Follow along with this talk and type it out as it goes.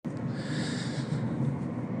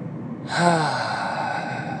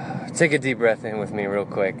Take a deep breath in with me real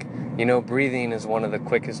quick. You know, breathing is one of the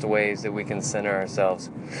quickest ways that we can center ourselves.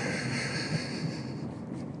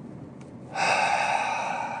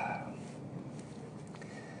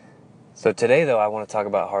 So today, though, I want to talk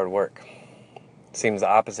about hard work. Seems the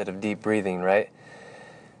opposite of deep breathing, right?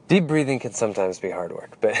 Deep breathing can sometimes be hard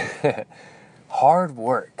work, but hard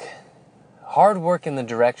work in the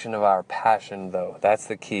direction of our passion, though, that's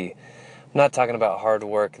the key. I'm not talking about hard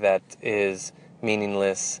work that is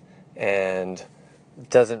meaningless and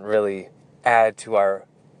doesn't really add to our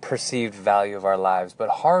perceived value of our lives, but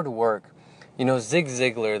hard work. You know, Zig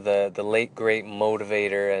Ziglar, the late great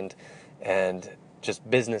motivator and just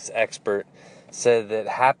business expert, said that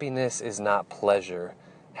happiness is not pleasure.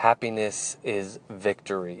 Happiness is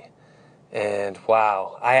victory. And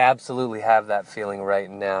wow, I absolutely have that feeling right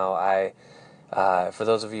now. For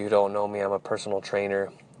those of you who don't know me, I'm a personal trainer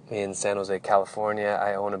in San Jose, California.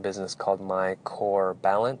 I own a business called My Core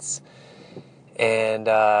Balance. And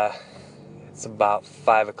it's about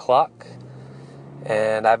 5 o'clock.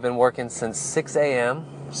 And I've been working since 6 a.m.,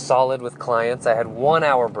 solid with clients. I had 1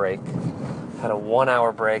 hour break.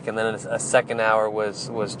 And then a second hour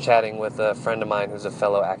was chatting with a friend of mine who's a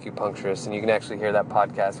fellow acupuncturist, and you can actually hear that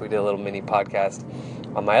podcast. We did a little mini podcast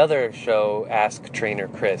on my other show, Ask Trainer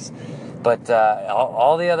Chris. But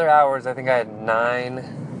all the other hours, I think I had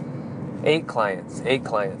 8 clients.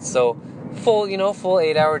 So full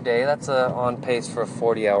 8-hour day. That's on pace for a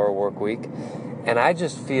 40-hour work week. And I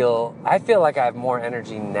feel like I have more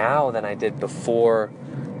energy now than I did before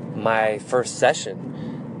my first session.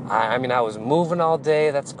 I mean, I was moving all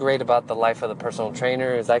day. That's great about the life of the personal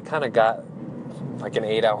trainer, is I kind of got like an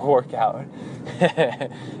 8-hour workout.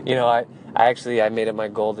 I made it my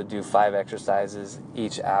goal to do 5 exercises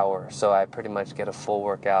each hour. So I pretty much get a full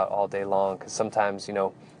workout all day long, because sometimes,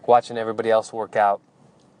 watching everybody else work out,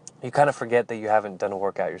 you kind of forget that you haven't done a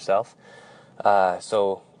workout yourself.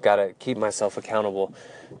 So got to keep myself accountable.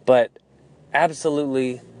 But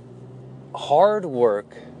absolutely, hard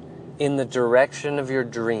work in the direction of your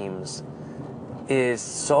dreams is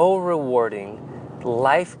so rewarding,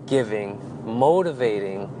 life-giving,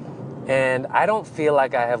 motivating, and I don't feel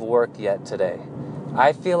like I have worked yet today.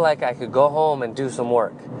 I feel like I could go home and do some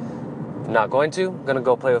work. I'm not going to. I'm going to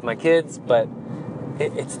go play with my kids, but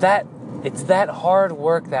it's that hard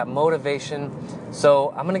work, that motivation. So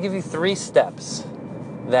I'm going to give you 3 steps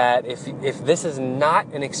that if this is not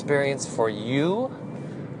an experience for you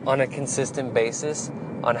on a consistent basis,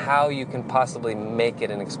 on how you can possibly make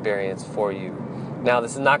it an experience for you. Now,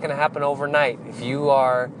 this is not going to happen overnight. If you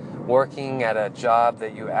are working at a job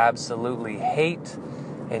that you absolutely hate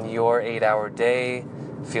and your 8-hour day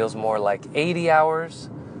feels more like 80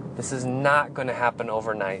 hours, this is not going to happen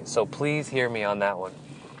overnight. So please hear me on that one.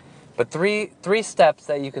 But three steps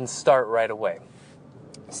that you can start right away.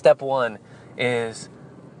 Step 1 is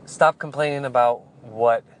stop complaining about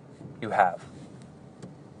what you have.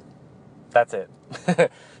 That's it.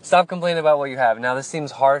 Stop complaining about what you have. Now, this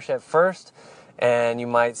seems harsh at first, and you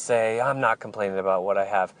might say, I'm not complaining about what I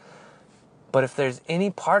have. But if there's any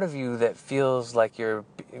part of you that feels like you're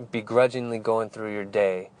begrudgingly going through your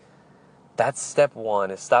day, that's step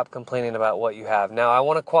 1, is stop complaining about what you have. Now, I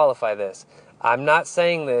want to qualify this. I'm not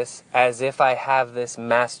saying this as if I have this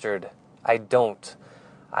mastered. I don't.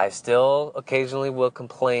 I still occasionally will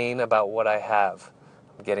complain about what I have.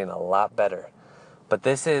 I'm getting a lot better. But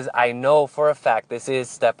I know for a fact, this is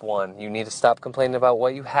step 1. You need to stop complaining about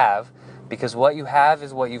what you have, because what you have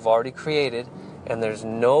is what you've already created, and there's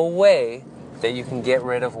no way that you can get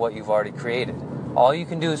rid of what you've already created. All you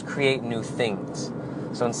can do is create new things.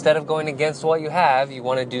 So instead of going against what you have, you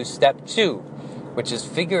want to do step 2, which is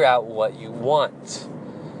figure out what you want.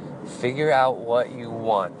 Figure out what you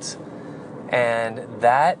want. And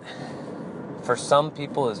that, for some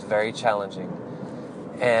people, is very challenging.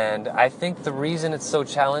 And I think the reason it's so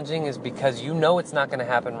challenging is because you know it's not going to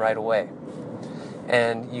happen right away.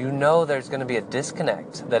 And you know there's going to be a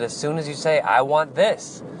disconnect, that as soon as you say, I want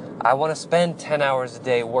this, I want to spend 10 hours a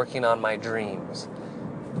day working on my dreams,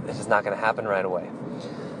 it is not going to happen right away.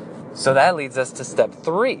 So that leads us to step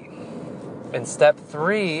 3. And step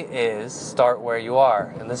 3 is start where you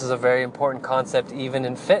are. And this is a very important concept even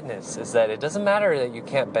in fitness, is that it doesn't matter that you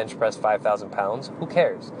can't bench press 5,000 pounds. Who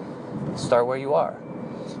cares? Start where you are.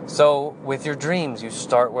 So with your dreams, you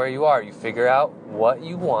start where you are. You figure out what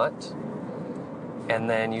you want, and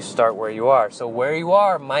then you start where you are. So where you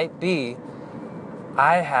are might be,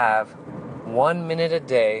 I have 1 minute a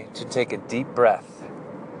day to take a deep breath.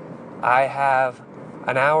 I have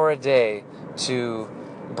an hour a day to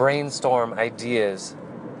brainstorm ideas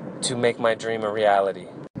to make my dream a reality.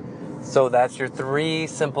 So that's your 3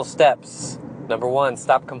 simple steps. Number 1,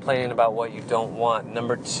 stop complaining about what you don't want.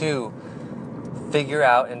 Number 2, figure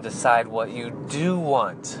out and decide what you do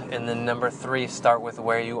want. And then number 3, start with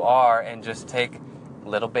where you are and just take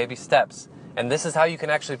little baby steps. And this is how you can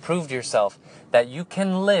actually prove to yourself that you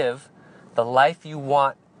can live the life you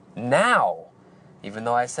want now. Even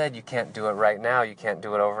though I said you can't do it right now, you can't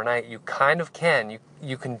do it overnight, you kind of can.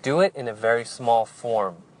 You can do it in a very small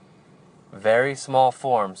form. Very small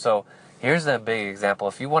form. So here's a big example.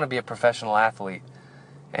 If you want to be a professional athlete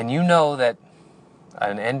and you know that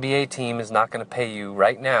an NBA team is not going to pay you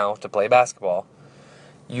right now to play basketball,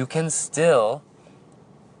 you can still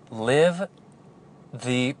live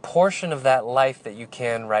the portion of that life that you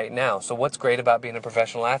can right now. So what's great about being a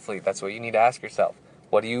professional athlete? That's what you need to ask yourself.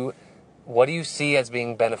 What do you see as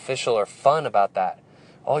being beneficial or fun about that?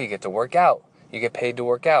 Oh, you get to work out. You get paid to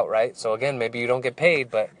work out, right? So again, maybe you don't get paid,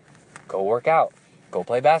 but go work out. Go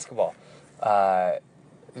play basketball.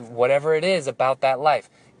 Whatever it is about that life.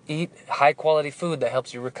 Eat high quality food that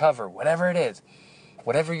helps you recover. Whatever it is.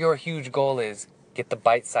 Whatever your huge goal is, get the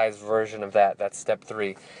bite-sized version of that. That's step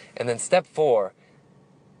 3. And then step 4,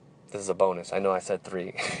 this is a bonus. I know I said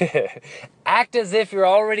 3. Act as if you're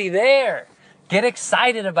already there. Get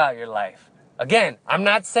excited about your life. Again, I'm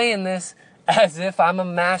not saying this as if I'm a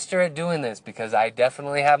master at doing this, because I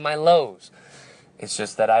definitely have my lows. It's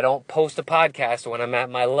just that I don't post a podcast when I'm at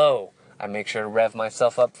my low. I make sure to rev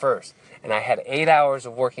myself up first. And I had 8 hours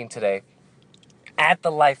of working today at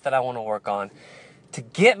the life that I want to work on to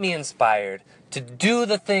get me inspired to do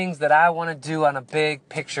the things that I want to do on a big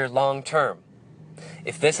picture long term.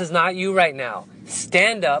 If this is not you right now,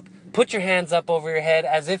 stand up, put your hands up over your head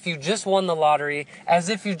as if you just won the lottery, as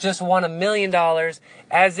if you just won $1 million,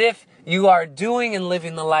 as if you are doing and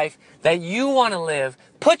living the life that you want to live.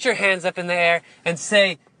 Put your hands up in the air and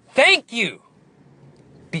say, thank you.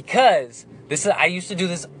 Because I used to do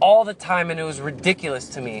this all the time and it was ridiculous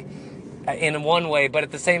to me in one way, but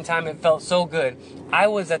at the same time it felt so good. I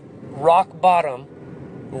was at rock bottom,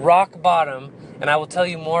 and I will tell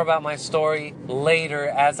you more about my story later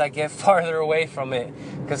as I get farther away from it,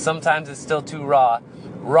 because sometimes it's still too raw.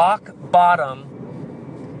 Rock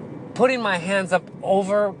bottom, putting my hands up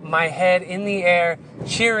over my head in the air,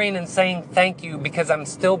 cheering and saying thank you because I'm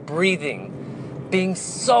still breathing, being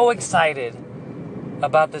so excited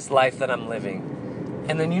about this life that I'm living.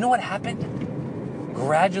 And then you know what happened?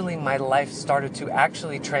 Gradually my life started to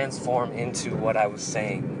actually transform into what I was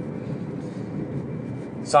saying.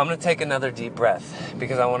 So I'm going to take another deep breath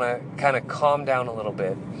because I want to kind of calm down a little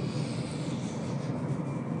bit.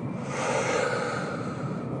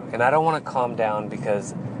 And I don't want to calm down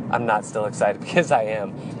because I'm not still excited, because I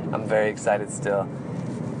am. I'm very excited still.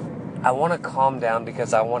 I want to calm down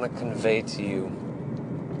because I want to convey to you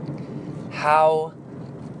how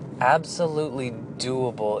absolutely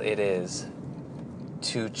doable it is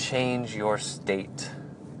to change your state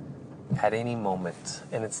at any moment.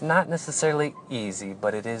 And it's not necessarily easy,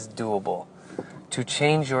 but it is doable to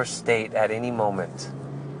change your state at any moment.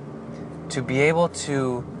 To be able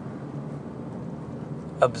to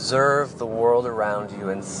observe the world around you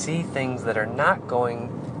and see things that are not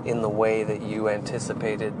going in the way that you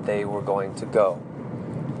anticipated they were going to go.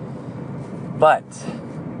 But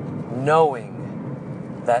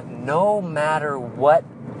knowing that no matter what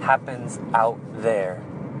happens out there,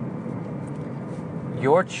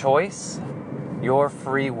 your choice, your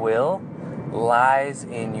free will, lies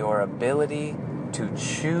in your ability to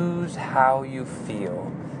choose how you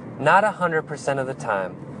feel. Not 100% of the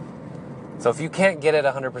time. So if you can't get it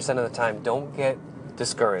 100% of the time, don't get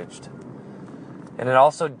discouraged. And it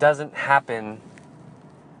also doesn't happen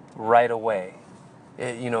right away.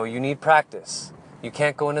 You need practice. You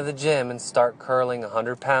can't go into the gym and start curling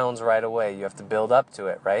 100 pounds right away. You have to build up to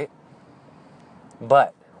it, right?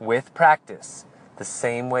 But with practice, the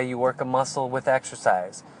same way you work a muscle with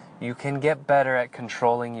exercise, you can get better at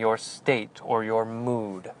controlling your state or your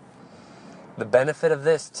mood. The benefit of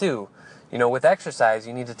this too, with exercise,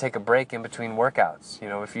 you need to take a break in between workouts.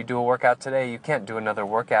 If you do a workout today, you can't do another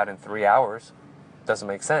workout in 3 hours. Doesn't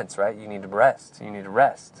make sense, right? You need to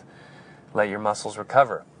rest. Let your muscles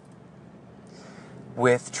recover.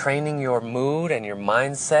 With training your mood and your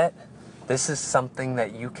mindset, this is something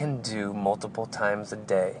that you can do multiple times a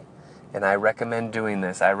day. And I recommend doing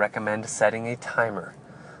this. I recommend setting a timer.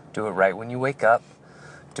 Do it right when you wake up.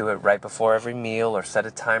 Do it right before every meal, or set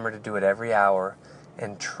a timer to do it every hour,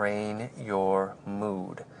 and train your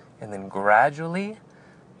mood. And then gradually,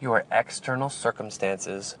 your external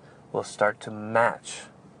circumstances will start to match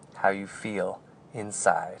how you feel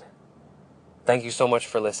inside. Thank you so much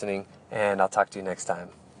for listening, and I'll talk to you next time.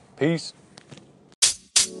 Peace.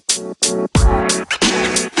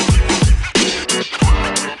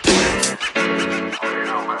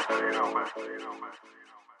 you know, man.